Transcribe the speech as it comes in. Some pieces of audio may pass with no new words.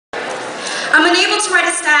I'm unable to write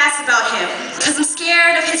a status about him because I'm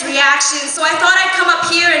scared of his reaction, so I thought I'd come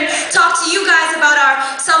up here and talk to you guys about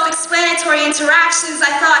our self-explanatory interactions.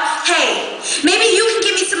 I thought, hey, maybe you can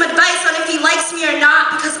give me some advice on if he likes me or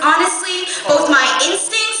not, because honestly, both my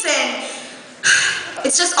instincts and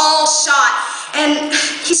it's just all shot, and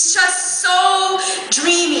he's just so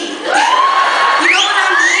dreamy. You know what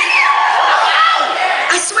I mean?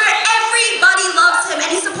 I swear everybody loves him and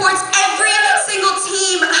he supports every single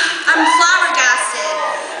team. I'm flabbergasted.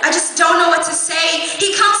 I just don't know what to say.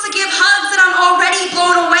 He comes to give hugs and I'm already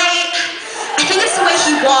blown away. I think it's the way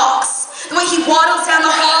he walks, the way he waddles down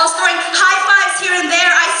the halls, throwing high fives here and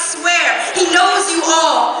there. I swear, he knows you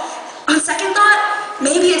all. On second thought,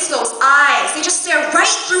 maybe it's those eyes. They just stare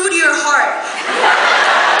right through to your heart.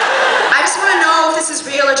 I just want to know if this is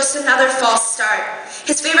real or just another false start.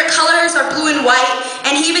 His favorite colors are blue and white,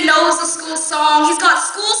 and he even knows the school song. He's got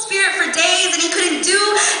school spirit for days, and he couldn't do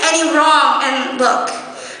any wrong. And look,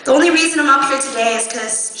 the only reason I'm up here today is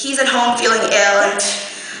because he's at home feeling ill, and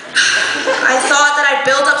I thought that I'd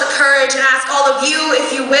build up the courage and ask all of you,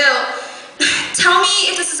 if you will, tell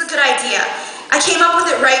me if this is a good idea. I came up with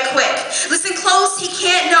it right quick. Listen close, he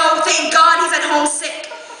can't know. Thank God he's at home sick.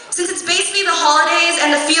 Since it's basically the holidays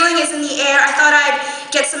and the feeling is in the air, I thought I'd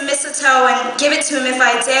get some mistletoe and give it to him if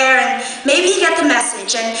I dare, and maybe he'd get the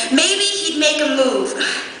message, and maybe he'd make a move.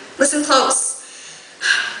 Listen close.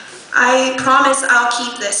 I promise I'll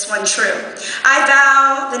keep this one true. I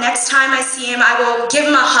vow the next time I see him, I will give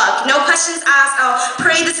him a hug. No questions asked, I'll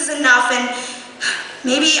pray this is enough, and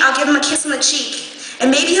maybe I'll give him a kiss on the cheek. And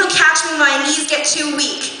maybe he'll catch me when my knees get too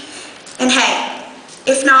weak. And hey,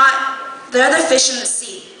 if not, there are the fish in the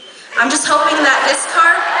sea. I'm just hoping that this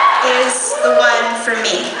card is the one for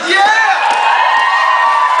me. Yeah!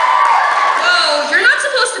 Whoa, you're not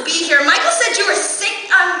supposed to be here. Michael said you were sick,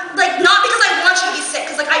 like, not because I